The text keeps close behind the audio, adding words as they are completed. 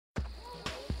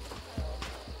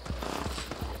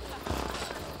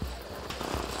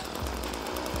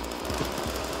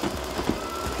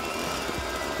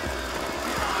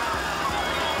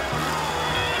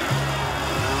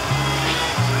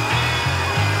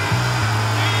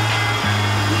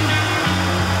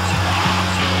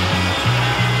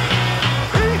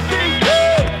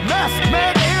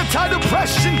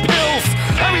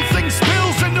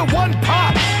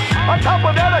top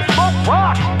of that I smoke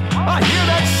rock. I hear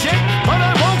that shit, but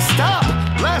I won't stop.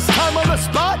 Last time on the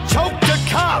spot, choked a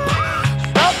cop.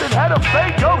 Stopped and had a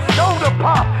Fago soda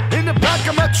pop. In the back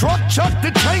of my truck, chucked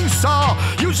the chainsaw.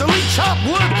 Usually chop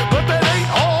wood, but that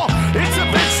ain't all. It's a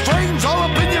bit strange, all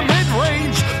up in your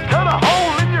mid-range. Cut a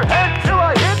hole in your head till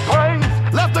I hit brains.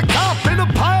 Left a cop in a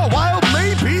pile, wild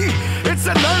maybe. It's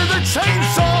another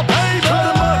chainsaw, baby. Cut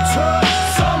him up, truck,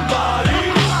 somebody.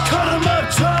 Cut him up,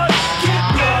 truck, get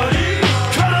bloody.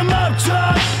 Cut him up,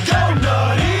 truck, go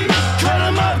nutty. Cut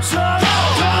him up, truck,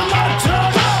 cut him up,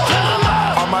 truck, cut him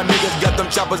up. All my niggas got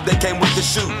them choppers, they came with the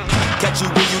shoot. Catch you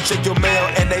when you check your mail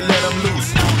and they let them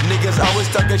loose. Niggas always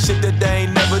talking shit that they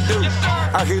ain't never do.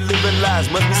 Out here living lies,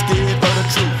 must be scared for the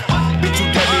truth. Bitch, you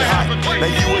got me hot, now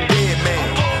you a dead man.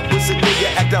 Pussy nigga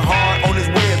acting hard on his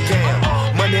webcam.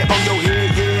 Money on your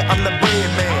head, yeah, I'm the bread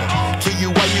man. Kill you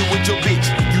while you with your bitch,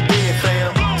 you dead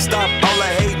fam. Stop all the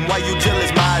hating while you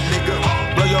jealous, my nigga.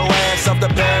 Blow your ass off,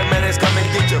 the paramedics come and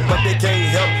get you, but they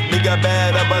can't help. Nigga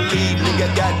better believe, nigga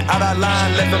got out of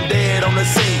line, left him dead on the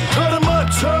scene. Cut him up,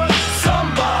 truck,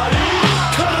 somebody.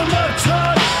 Cut him up,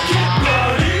 truck, get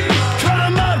bloody. Cut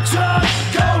him up, truck,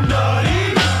 go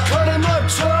nutty. Cut him up,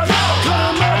 truck, cut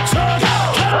him up, truck,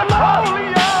 cut him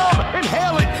up.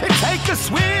 Inhale it and take a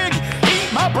swig. Eat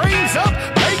my brains up,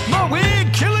 make my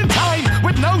wig. Killing time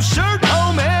with no shirt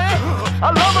on me. I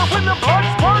love it when the blood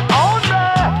squirt on me.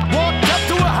 Walked up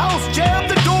to a house, jammed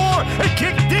the door, and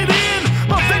kicked it in.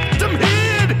 My victim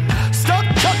hid, stuck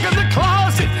Chuck in the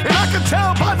closet, and I could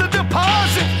tell by the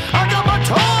deposit. I got my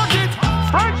target,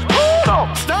 French poodle.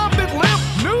 Stomp it, limp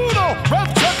noodle. Rough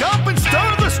Chuck up and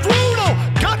stir the strudel.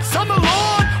 Guts on the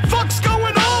lawn, fuck's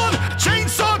going on.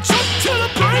 Chainsaw Chuck till the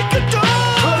break of dawn.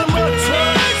 Cut him up,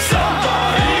 Chuck,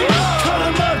 somebody. Cut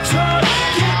him up, Chuck,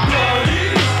 get bloody.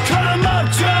 Cut him up,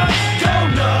 Chuck, go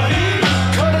nutty.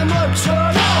 Cut him up,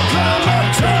 Chuck, cut him up,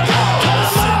 Chuck, cut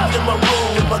him up. Sitting in my room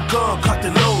with my gun, cocked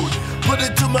and loaded. Put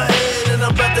it to my head and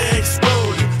I'm about to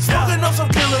explode it. Smoking on some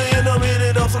killer and I'm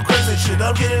hitting on some crazy shit.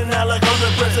 I'm getting high like I'm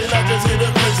the president, I just hit a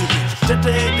crazy bitch. Just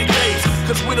to hit the case,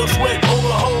 cause we don't sweat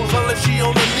over hoes unless she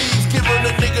on her knees, giving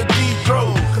a nigga deep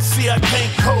throw. Cause see I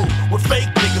can't cope with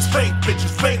fake niggas, fake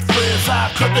bitches, fake friends.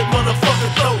 I cut that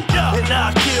motherfucking throat. And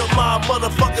I kill my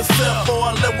motherfucking self, or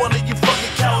I let one of you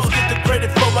fucking cows get the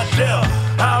credit for my death.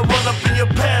 I run up in your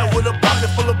pad with a pocket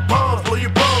full of bombs, blow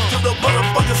your bombs to the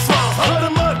motherfucking slums. Cut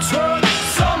him up, Chuck,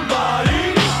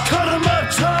 somebody. Cut him up,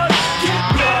 Chuck, get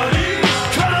bloody.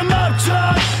 Cut him up,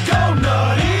 Chuck, go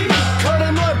nutty. Cut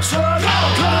him up, Chuck,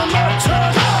 cut him up,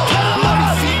 Chuck, cut him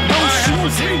up. Feet, no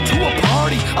shoes, into a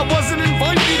party. I wasn't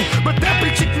invited, but that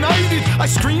bitch ignited. I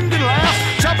screamed and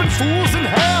laughed, chopping fools in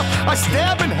half. I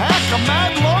stab and hack a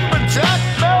mad lumberjack.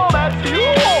 Smell that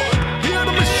fuel. Hear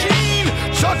the machine.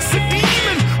 Chuck's a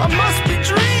demon. I must be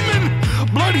dreaming.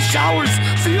 Bloody showers,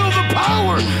 feel the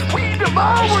power. We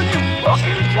devour you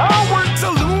fucking cowards.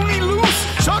 A loony loose,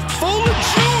 Chuck full of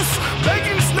juice.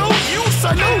 Begging's no use,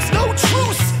 I know's no truth.